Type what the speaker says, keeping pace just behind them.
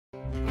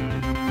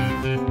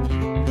On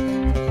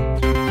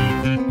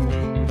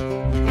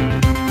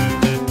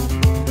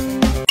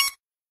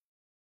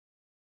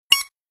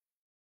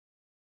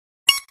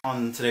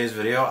today's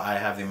video, I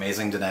have the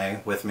amazing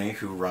Danae with me,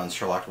 who runs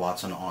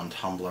Sherlockedwatson on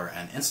Tumblr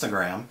and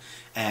Instagram.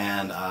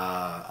 And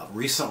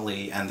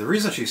recently, and the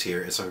reason she's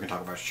here is so we can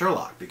talk about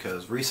Sherlock,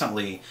 because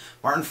recently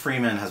Martin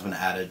Freeman has been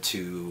added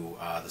to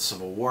the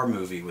Civil War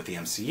movie with the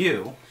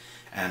MCU,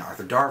 and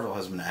Arthur Darvill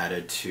has been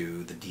added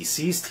to the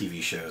DC's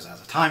TV shows as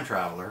a time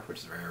traveler, which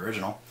is very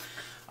original.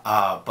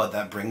 But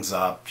that brings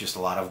up just a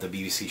lot of the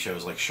BBC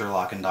shows like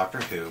Sherlock and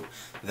Doctor Who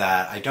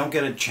that I don't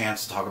get a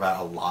chance to talk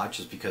about a lot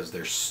just because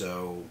they're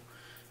so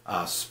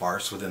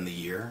sparse within the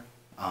year.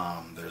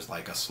 There's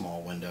like a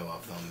small window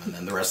of them, and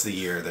then the rest of the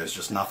year there's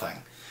just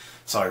nothing.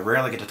 So I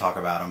rarely get to talk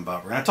about them,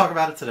 but we're going to talk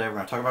about it today. We're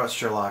going to talk about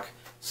Sherlock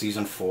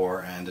Season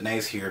 4, and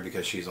Danae's here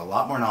because she's a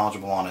lot more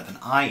knowledgeable on it than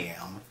I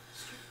am.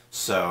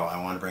 So I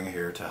wanted to bring her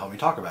here to help me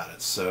talk about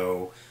it.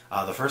 So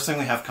the first thing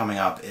we have coming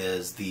up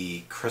is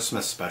the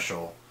Christmas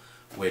special,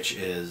 which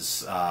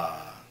is,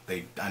 I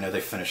know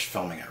they finished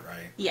filming it,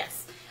 right?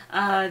 Yes.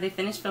 They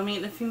finished filming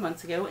it a few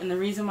months ago, and the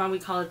reason why we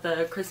call it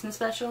the Christmas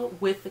special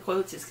with the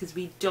quotes is because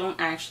we don't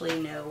actually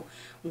know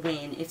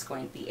when it's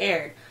going to be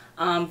aired.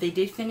 They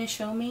did finish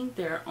filming.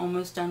 They're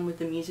almost done with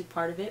the music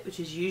part of it, which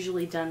is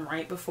usually done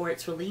right before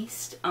it's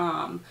released.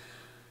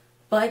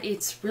 But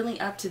it's really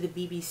up to the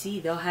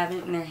BBC. They'll have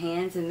it in their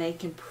hands, and they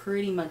can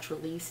pretty much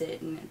release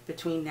it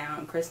between now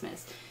and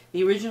Christmas.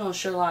 The original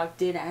Sherlock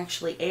did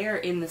actually air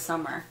in the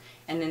summer,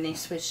 and then they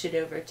switched it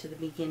over to the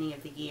beginning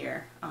of the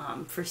year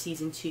for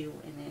Season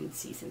 2 and then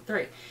Season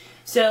 3.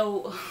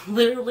 So,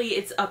 literally,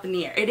 it's up in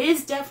the air. It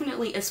is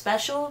definitely a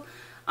special,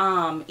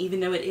 even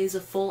though it is a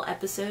full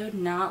episode,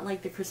 not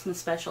like the Christmas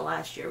special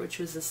last year, which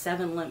was a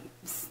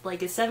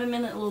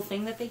 7-minute little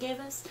thing that they gave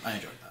us. I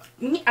enjoyed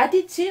that. I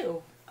did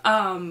too.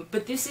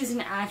 But this is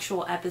an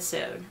actual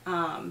episode.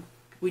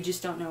 We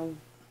just don't know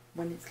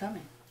when it's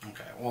coming.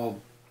 Okay, well,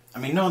 I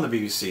mean, knowing the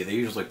BBC, they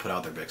usually put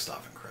out their big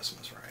stuff in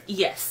Christmas, right?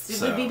 Yes,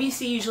 so the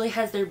BBC usually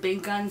has their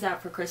big guns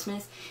out for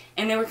Christmas,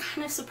 and they were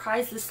kind of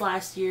surprised this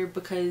last year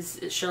because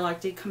Sherlock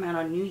did come out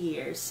on New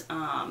Year's,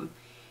 and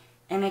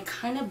it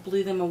kind of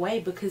blew them away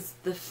because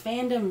the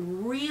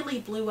fandom really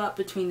blew up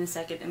between the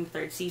second and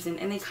third season,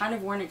 and they kind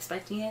of weren't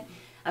expecting it.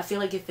 I feel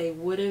like if they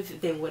would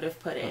have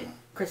put it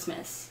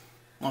Christmas.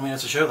 Well, I mean,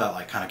 it's a show that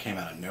like kind of came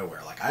out of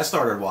nowhere. Like, I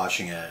started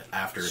watching it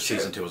after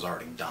Season 2 was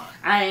already done.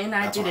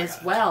 I did as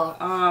well.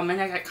 And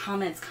I got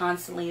comments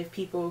constantly of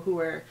people who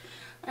were,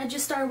 I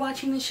just started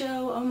watching the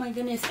show, oh my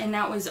goodness. And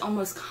that was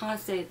almost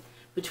constant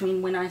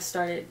between when I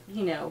started,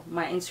 you know,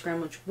 my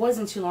Instagram, which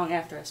wasn't too long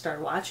after I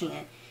started watching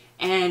it,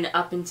 and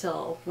up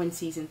until when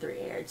Season 3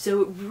 aired.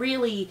 So it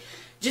really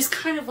just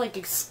kind of like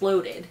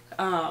exploded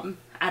out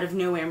of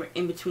nowhere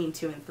in between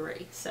 2 and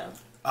 3. So.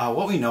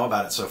 What we know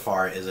about it so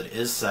far is it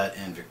is set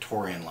in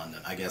Victorian London.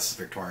 I guess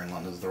Victorian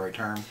London is the right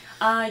term?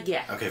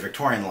 Yeah. Okay,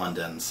 Victorian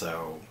London,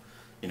 so,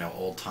 you know,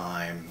 old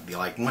time,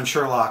 like when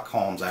Sherlock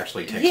Holmes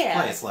actually takes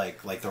place,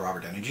 like the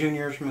Robert Downey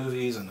Jr.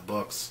 movies and the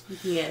books,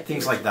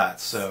 things like that.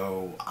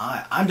 So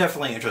I'm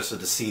definitely interested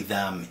to see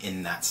them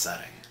in that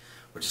setting,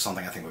 which is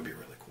something I think would be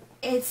really cool.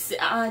 It's,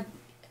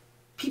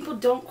 people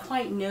don't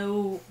quite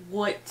know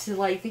what to,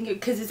 like, think of,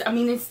 because it's, I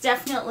mean, it's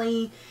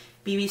definitely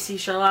BBC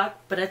Sherlock,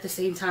 but at the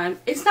same time,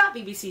 it's not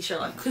BBC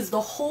Sherlock, because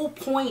the whole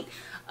point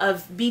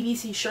of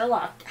BBC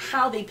Sherlock,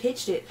 how they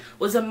pitched it,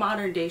 was a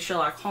modern day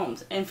Sherlock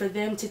Holmes, and for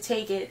them to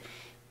take it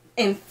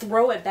and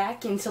throw it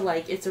back into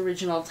like its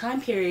original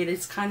time period,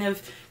 it's kind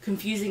of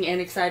confusing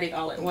and exciting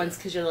all at once,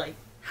 because you're like,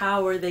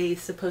 how are they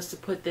supposed to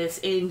put this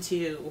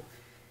into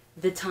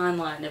the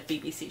timeline of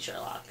BBC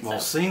Sherlock? Well,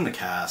 seeing the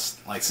cast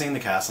in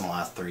the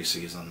last 3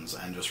 seasons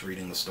and just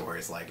reading the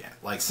stories, like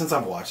since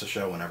I've watched the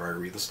show, whenever I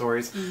read the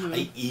stories,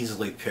 I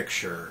easily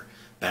picture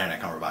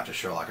Benedict Cumberbatch as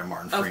Sherlock and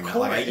Martin Freeman.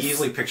 Like, I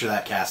easily picture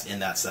that cast in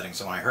that setting.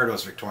 So when I heard it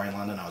was Victorian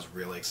London, I was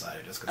really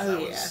excited just because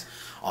that was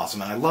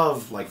awesome. And I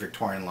love like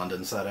Victorian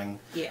London setting,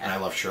 and I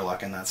love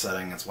Sherlock in that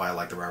setting. That's why I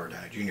like the Robert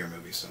Downey Jr.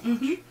 movies so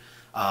much.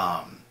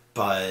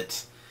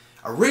 But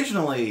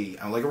originally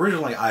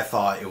I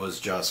thought it was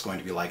just going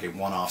to be like a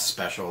one-off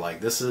special, like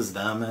this is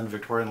them in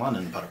Victorian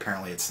London, but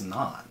apparently it's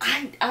not.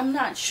 I'm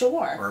not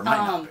sure. Or it might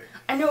not be.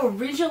 I know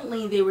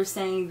originally they were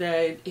saying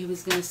that it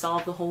was going to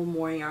solve the whole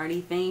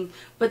Moriarty thing,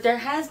 but there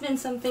has been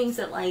some things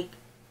that like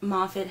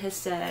Moffat has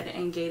said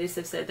and Gatiss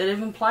have said that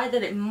have implied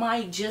that it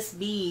might just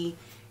be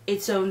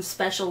its own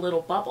special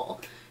little bubble.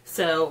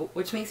 So,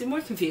 which makes it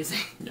more confusing.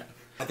 Yeah.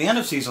 At the end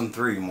of Season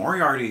 3,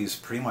 Moriarty's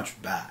pretty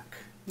much back.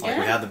 Like,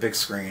 we had the big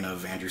screen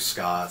of Andrew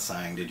Scott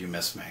saying, "Did you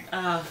miss me?"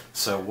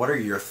 So what are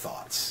your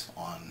thoughts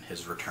on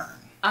his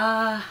return?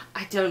 I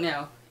don't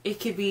know. It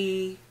could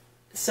be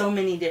so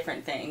many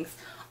different things.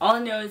 All I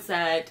know is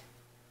that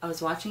I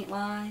was watching it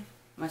live,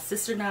 my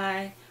sister and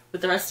I,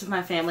 with the rest of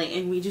my family,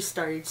 and we just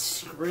started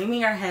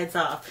screaming our heads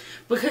off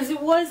because it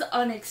was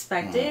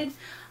unexpected.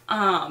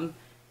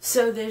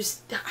 So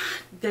there's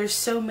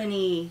so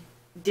many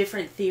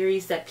different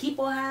theories that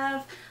people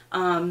have.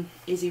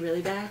 Is he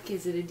really back?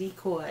 Is it a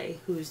decoy?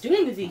 Who's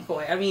doing the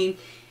decoy? I mean,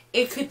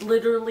 It could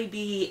literally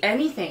be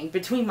anything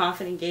between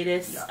Moffat and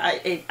Gatiss.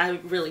 Yeah. I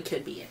really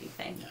could be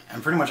anything. Yeah.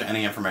 And pretty much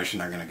any information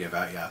they're going to give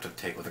out, you have to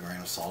take with a grain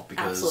of salt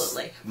because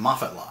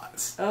Moffat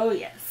lies. Oh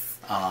yes.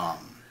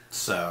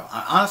 So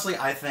honestly,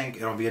 I think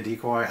it'll be a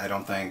decoy. I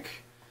don't think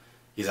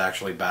he's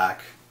actually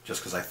back,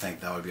 just because I think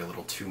that would be a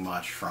little too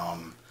much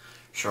from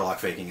Sherlock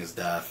faking his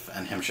death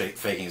and him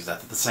faking his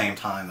death at the same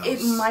time.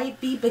 It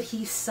might be, but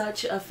he's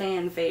such a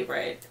fan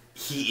favorite.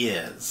 He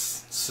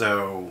is.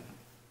 So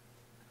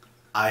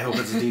I hope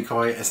it's a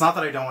decoy. It's not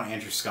that I don't want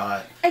Andrew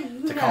Scott to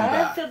come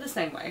back. I feel the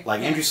same way.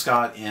 Like Andrew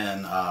Scott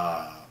in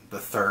the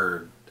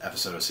third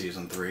episode of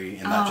season 3,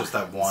 and just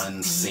that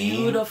one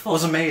scene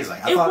was amazing.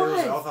 I thought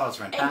it was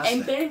fantastic.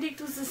 And Benedict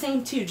was the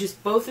same too.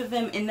 Just both of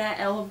them in that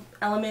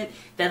element,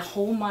 that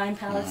whole Mind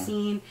Palace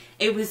scene.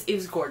 It was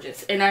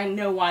gorgeous, and I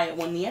know why it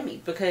won the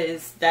Emmy,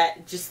 because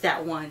that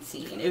one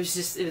scene. It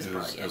was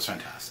brilliant. It was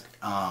fantastic.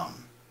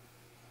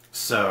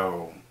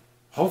 So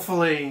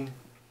hopefully.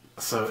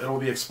 So it'll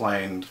be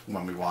explained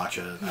when we watch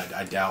it.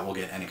 I doubt we'll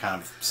get any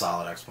kind of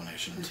solid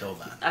explanation until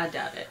then. I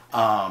doubt it.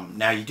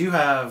 Now you do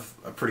have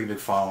a pretty big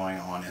following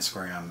on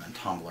Instagram and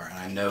Tumblr, and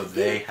I know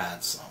they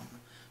had some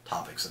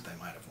topics that they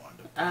might have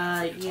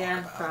wanted to yeah,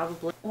 talk about.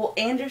 probably. Will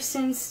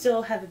Anderson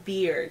still have a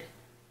beard?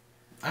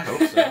 I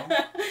hope so.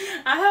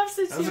 I hope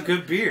so too. That was a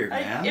good beard,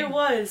 man. It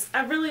was.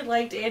 I really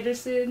liked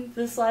Anderson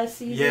this last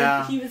season.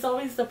 Yeah. He was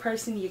always the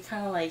person you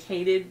kind of like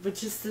hated, but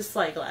just this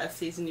like last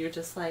season, you're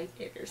just like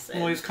Anderson.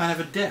 Well, he was kind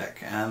of a dick,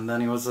 and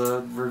then he was a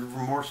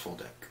remorseful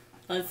dick.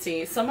 Let's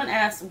see. Someone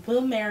asked,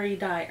 will Mary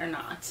die or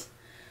not?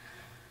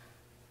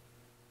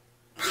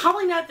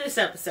 Probably not this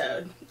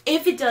episode.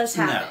 If it does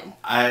happen. No.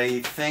 I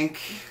think,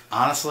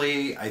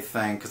 honestly,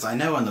 because I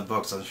know in the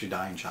books, doesn't she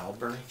die in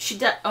childbirth? She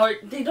does, or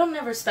they don't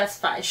ever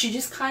specify. She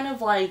just kind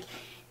of like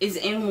is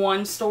in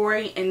one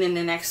story, and then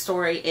the next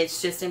story, it's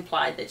just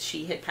implied that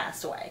she had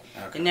passed away.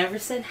 Okay. It never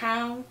said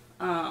how,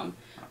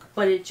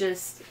 but it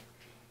just,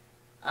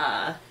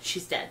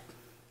 she's dead.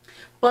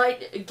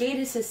 But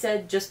Gatiss has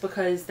said just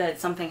because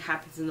that something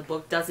happens in the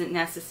book doesn't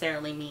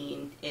necessarily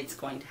mean it's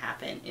going to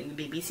happen in the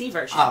BBC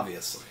version.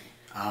 Obviously.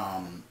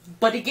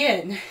 But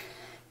again,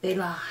 they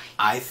lie.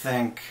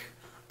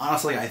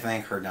 Honestly, I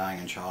think her dying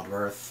in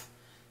childbirth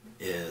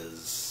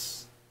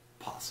is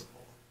possible.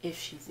 If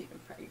she's even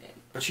pregnant.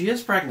 But she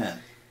is pregnant.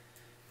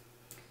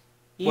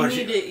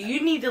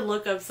 You need to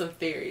look up some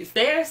theories.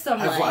 There are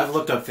some. I've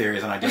looked up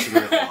theories and I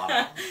disagree with a lot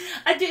of them.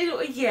 I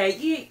did,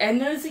 yeah.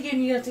 And those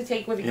again, you have to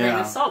take with a grain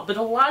of salt. But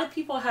a lot of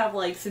people have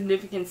like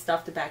significant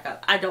stuff to back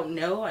up. I don't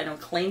know. I don't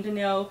claim to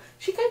know.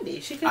 She could be.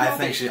 She could. I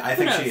think she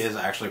is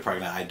actually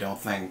pregnant. I don't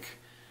think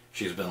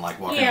she's been like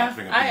walking around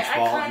putting a beach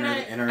ball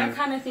in her. I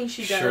kind of think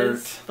she shirt,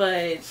 does.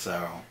 But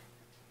so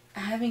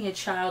having a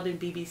child in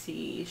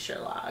BBC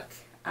Sherlock.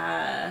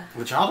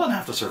 The child doesn't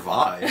have to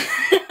survive.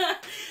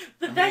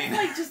 But that's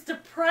like just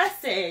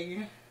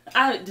depressing.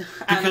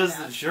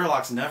 Because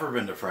Sherlock's never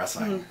been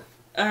depressing.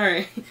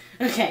 Alright.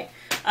 Okay.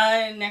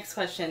 Next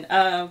question.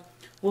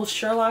 Will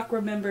Sherlock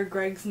remember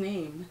Greg's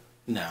name?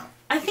 No.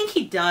 I think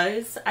he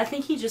does. I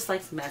think he just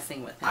likes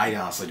messing with him. I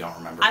honestly don't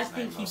remember his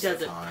name. I think he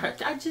does it.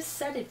 I just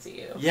said it to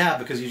you. Yeah,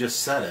 because you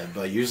just said it,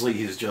 but usually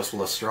he's just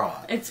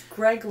Lestrade. It's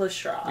Greg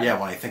Lestrade. Yeah,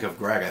 when I think of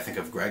Greg, I think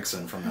of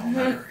Gregson from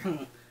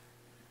Elementary.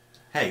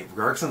 Hey,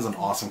 Gregson's an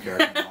awesome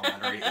character in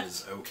Elementary. It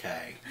is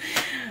okay.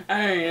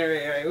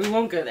 Alright. We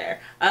won't go there.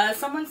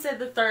 Someone said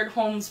the third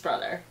Holmes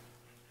brother.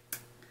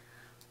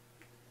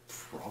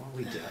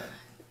 Probably dead.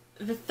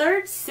 The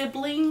third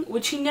sibling,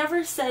 which he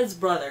never says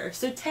brother,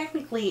 so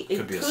technically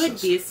it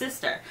could be a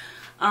sister.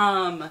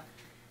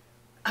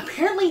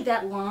 Apparently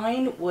that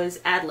line was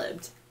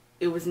ad-libbed.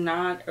 It was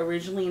not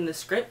originally in the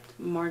script.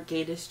 Mark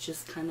Gatiss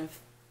just kind of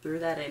threw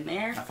that in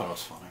there. I thought it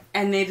was funny.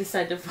 And they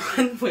decided to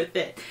run with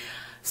it.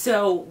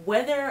 So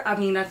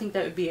I think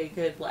that would be a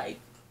good, like,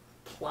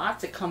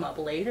 plot to come up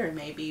later,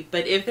 maybe.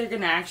 But if they're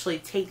going to actually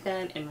take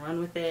that and run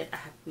with it, I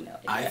have no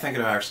idea. I think it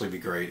would actually be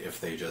great if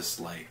they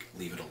just, like,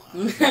 leave it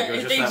alone. Like,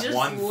 if they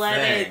just let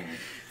it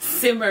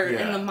simmer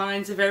in the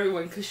minds of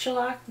everyone. Because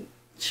Sherlock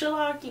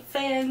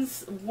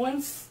fans,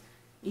 once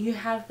you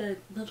have the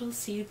little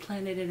seed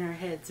planted in our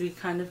heads, we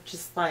kind of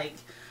just, like...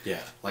 Yeah.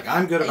 Like,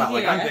 I'm big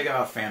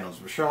about fandoms.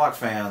 But Sherlock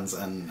fans,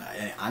 and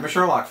I'm a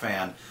Sherlock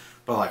fan...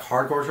 But, like,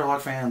 hardcore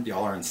Sherlock fans,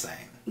 y'all are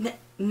insane.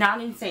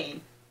 Not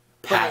insane.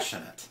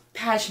 Passionate.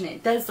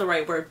 Passionate. That's the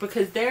right word.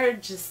 Because they're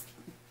just...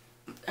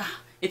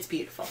 it's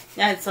beautiful.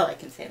 That's all I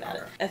can say about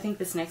it. I think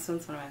this next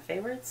one's one of my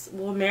favorites.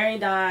 Will Mary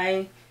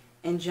die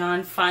and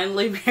John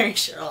finally marry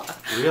Sherlock?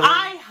 Really?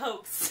 I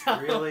hope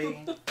so.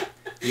 Really?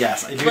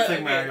 Yes, I do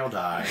think Mary will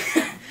die.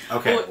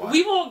 Okay,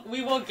 well,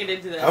 we won't get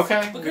into this.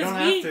 Okay, because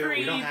we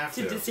agreed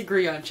to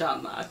disagree on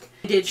John Locke.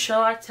 Did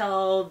Sherlock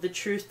tell the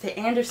truth to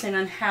Anderson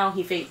on how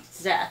he faked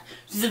his death?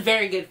 Which is a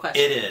very good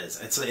question. It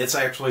is. It's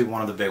actually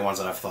one of the big ones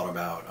that I've thought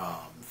about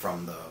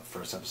from the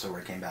first episode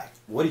where he came back.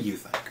 What do you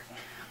think?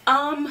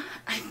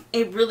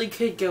 It really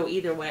could go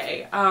either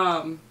way.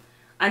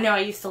 I know I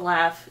used to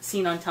laugh,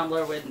 seen on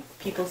Tumblr, when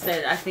people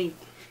said, I think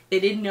they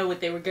didn't know what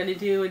they were going to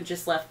do and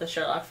just left the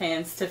Sherlock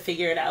fans to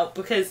figure it out,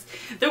 because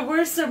there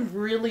were some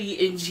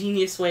really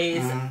ingenious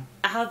ways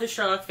how the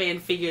Sherlock fan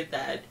figured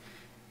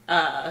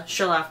that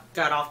Sherlock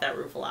got off that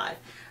roof alive.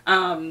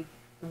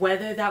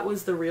 Whether that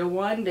was the real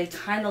one, they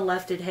kind of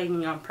left it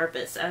hanging on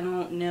purpose. I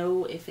don't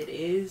know if it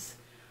is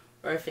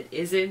or if it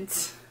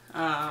isn't.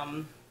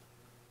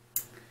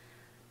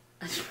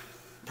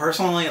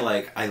 Personally,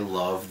 like, I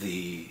love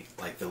the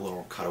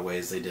little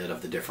cutaways they did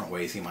of the different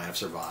ways he might have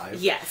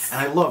survived. Yes.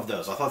 And I love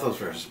those. I thought those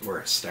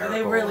were hysterical.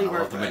 They really I were.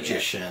 love the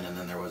magician, and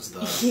then there was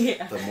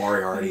the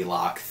Moriarty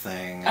lock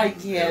thing.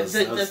 Yeah,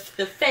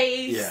 the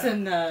face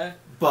and the...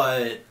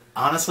 But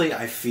honestly,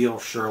 I feel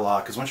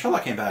Sherlock, because when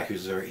Sherlock came back, he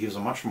was a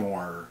much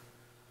more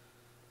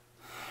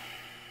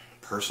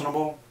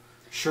personable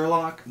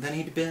Sherlock than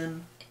he'd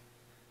been.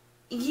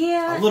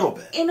 Yeah. A little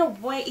bit. In a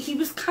way, he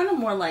was kind of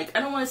more like, I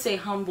don't want to say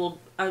humbled.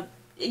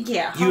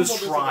 Yeah, he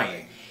was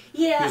trying.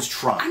 Yeah. He was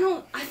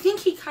trying. I think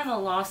he kind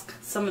of lost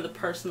some of the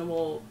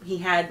personable he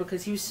had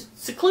because he was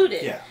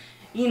secluded. Yeah.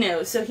 You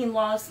know, so he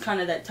lost kind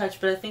of that touch.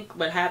 But I think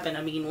what happened,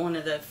 I mean, one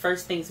of the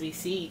first things we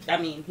see, I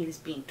mean, he was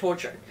being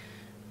tortured.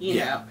 You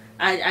know,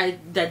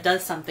 that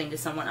does something to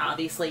someone,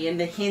 obviously. And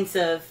the hints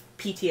of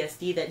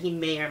PTSD that he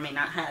may or may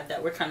not have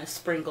that were kind of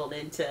sprinkled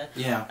into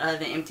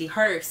the empty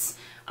hearse.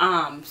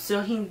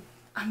 So he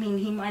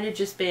might have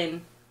just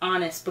been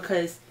honest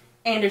because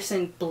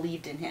Anderson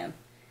believed in him.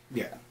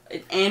 Yeah.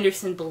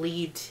 Anderson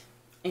believed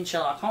in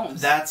Sherlock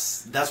Holmes.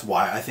 That's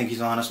why I think he's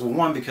honest. Well,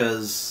 one,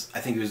 because I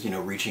think he was,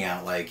 reaching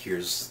out like,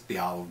 here's the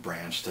olive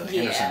branch to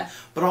Anderson.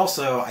 But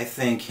also, I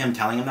think him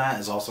telling him that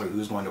is also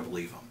who's going to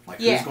believe him. Like,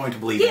 who's going to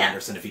believe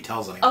Anderson if he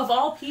tells anyone? Of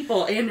all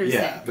people,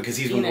 Anderson. Yeah, because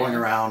he's been going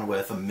around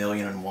with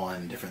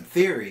 1,000,001 different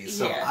theories.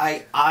 So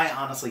I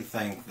honestly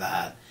think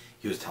that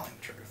he was telling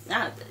the truth.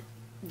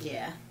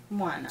 Yeah,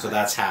 why not? So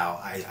that's how,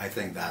 I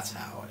think that's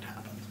how it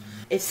happened.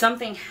 If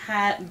something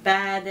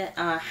bad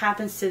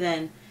happens to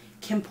them,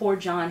 can poor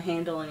John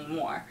handle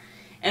anymore?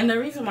 And the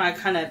reason why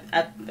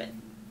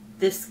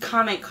this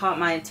comment caught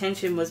my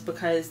attention was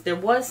because there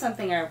was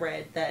something I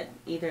read that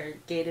either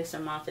Gatiss or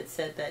Moffat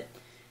said that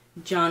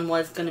John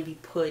was going to be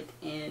put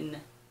in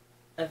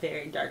a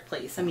very dark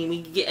place. I mean,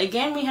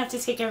 we have to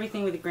take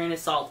everything with a grain of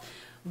salt,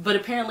 but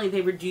apparently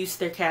they reduced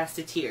their cast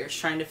of tears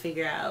trying to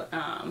figure out,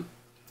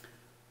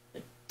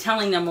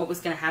 telling them what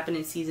was going to happen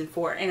in season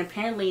 4, and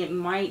apparently it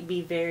might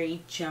be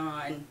very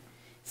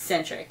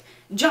John-centric.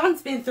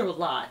 John's been through a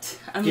lot.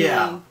 I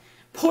mean,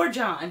 poor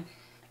John.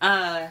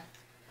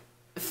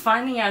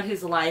 Finding out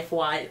his wife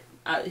lied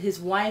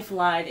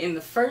in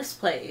the first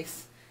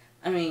place,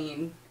 I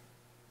mean,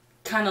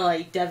 kind of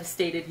like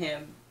devastated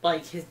him,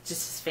 like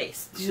his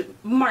face.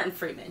 Martin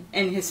Freeman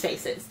and his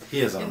faces.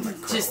 He is an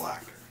incredible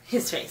actor.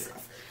 His faces.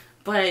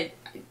 But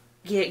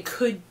yeah,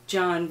 could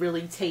John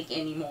really take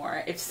any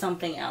more if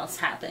something else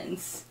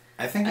happens?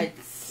 I think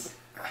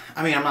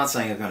I'm not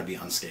saying it's going to be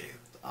unscathed,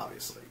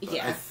 obviously.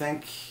 But I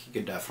think he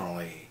could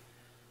definitely...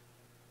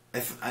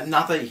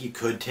 not that he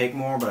could take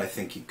more, but I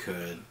think he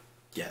could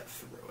get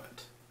through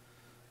it.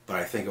 But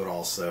I think it would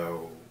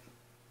also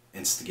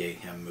instigate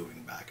him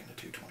moving back into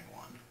 221.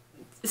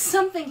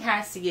 Something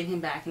has to get him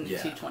back into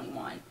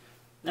 221.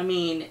 I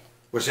mean...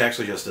 Which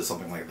actually just did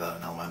something like that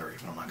in Elementary,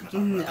 but I'm not going to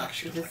talk about that because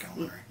she was like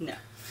Elementary. No.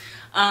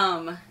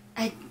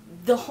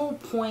 The whole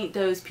point,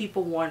 though, is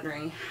people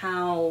wondering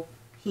how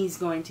he's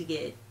going to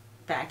get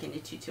back into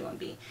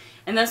 221B.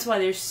 And that's why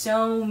there's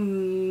so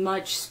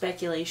much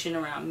speculation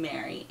around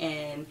Mary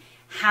and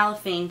how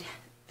things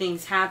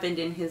happened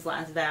in his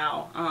last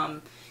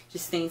vow.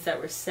 Just things that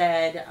were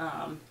said.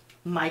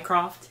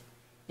 Mycroft,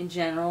 in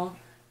general.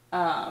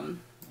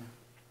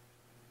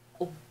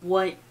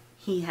 What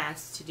he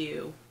has to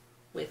do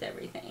with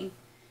everything.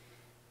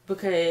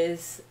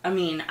 Because, I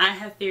mean, I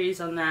have theories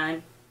on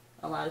that.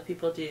 A lot of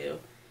people do.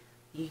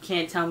 You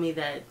can't tell me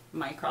that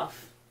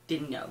Mycroft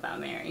didn't know about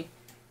Mary.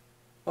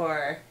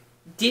 Or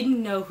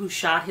didn't know who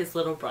shot his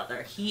little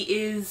brother. He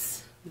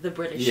is the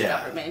British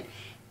government.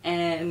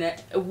 And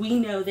we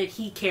know that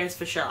he cares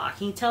for Sherlock.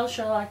 He tells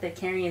Sherlock that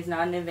caring is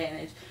not an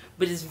advantage.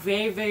 But it's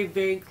very, very,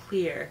 very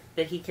clear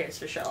that he cares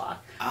for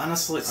Sherlock.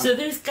 Honestly. So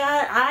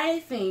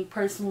I think,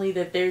 personally,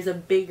 that there's a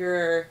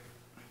bigger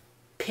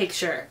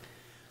picture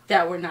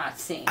that we're not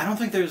seeing. I don't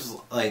think there's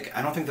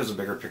a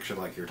bigger picture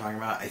like you're talking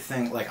about. I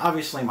think,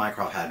 obviously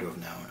Mycroft had to have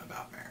known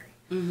about Mary.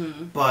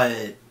 Mm-hmm.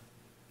 But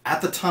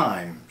at the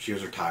time, she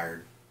was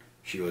retired.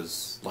 She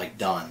was,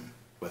 done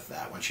with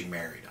that when she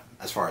married him,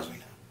 as far as we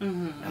know.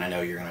 Mm-hmm. And I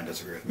know you're going to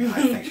disagree with me.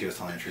 I think she was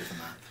telling the truth in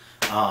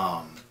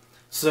that.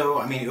 So,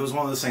 I mean, it was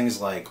one of those things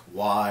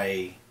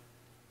why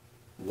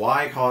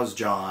cause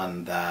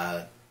John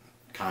that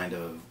kind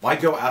of... Why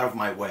go out of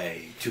my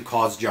way to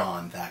cause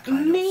John that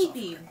kind of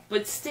Maybe, suffering?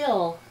 But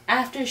still,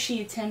 after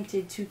she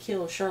attempted to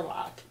kill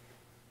Sherlock,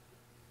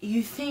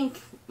 you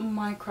think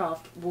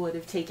Mycroft would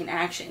have taken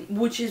action,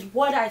 which is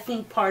what I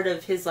think part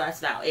of his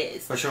last vow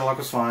is. But Sherlock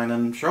was fine,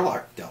 and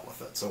Sherlock dealt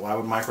with it. So why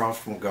would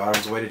Mycroft go out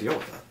of his way to deal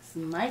with it?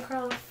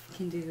 Mycroft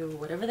can do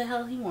whatever the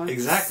hell he wants.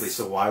 Exactly.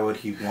 So why would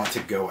he want to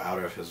go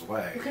out of his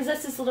way? Because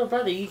that's his little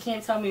brother. You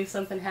can't tell me if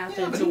something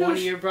happened to one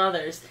of your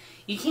brothers.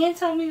 You can't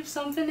tell me if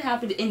something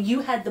happened and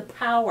you had the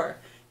power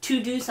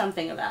to do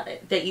something about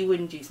it, that you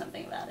wouldn't do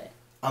something about it.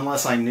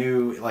 Unless I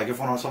knew, like, if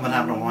something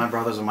happened to my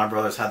brothers and my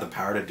brothers had the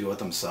power to do it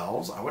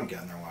themselves, I wouldn't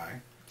get in their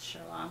way.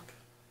 Sherlock.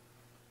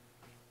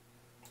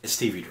 It's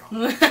TV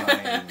drama. So,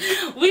 I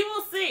mean, we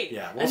will see.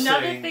 Yeah, we'll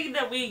Another see. thing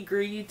that we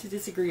agree to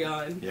disagree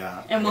on.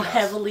 Yeah. And we'll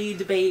heavily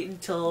debate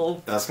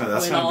until that's gonna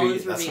be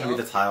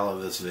the title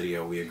of this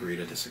video. We agree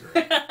to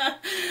disagree.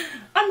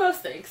 On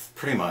most things.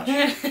 Pretty much.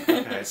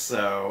 Okay,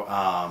 so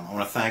I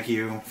want to thank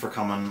you for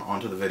coming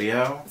onto the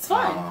video. It's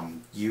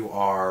fun. You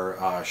are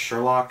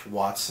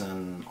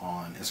Sherlockedwatson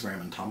on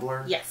Instagram and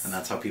Tumblr. Yes. And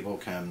that's how people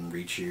can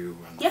reach you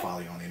and follow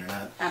you on the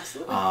internet.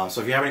 Absolutely.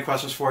 So if you have any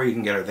questions for her, you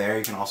can get her there.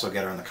 You can also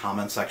get her in the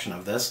comment section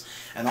of this.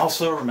 And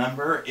also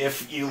remember,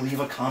 if you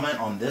leave a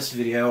comment on this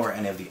video or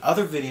any of the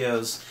other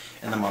videos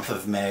in the month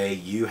of May,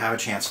 you have a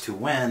chance to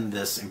win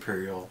this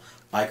Imperial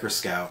Biker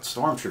Scout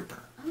Stormtrooper.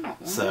 Oh.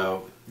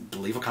 So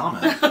leave a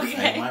comment Okay.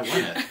 and you might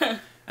win it.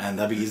 And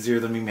that'd be easier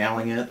than me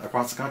mailing it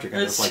across the country. You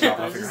can just like drop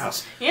it off at your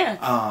house.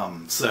 Yeah.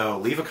 So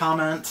leave a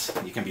comment.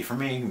 It can be for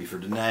me, it can be for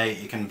Danae,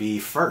 it can be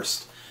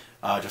first.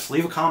 Just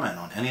leave a comment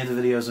on any of the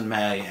videos in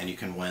May and you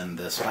can win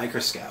this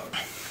Biker Scout.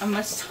 I'm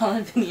much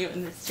taller than you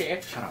in this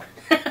chair. Shut up.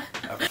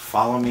 Okay.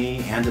 Follow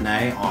me and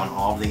Danae on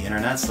all of the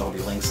internets. There will be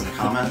links in the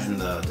comment in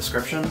the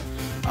description.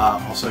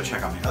 Also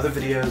check out my other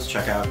videos,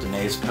 check out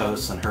Danae's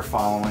posts and her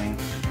following,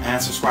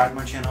 and subscribe to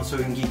my channel so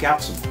we can geek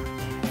out some more.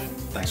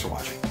 Thanks for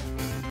watching.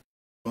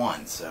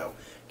 So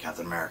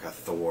Captain America,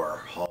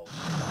 Thor, Hulk.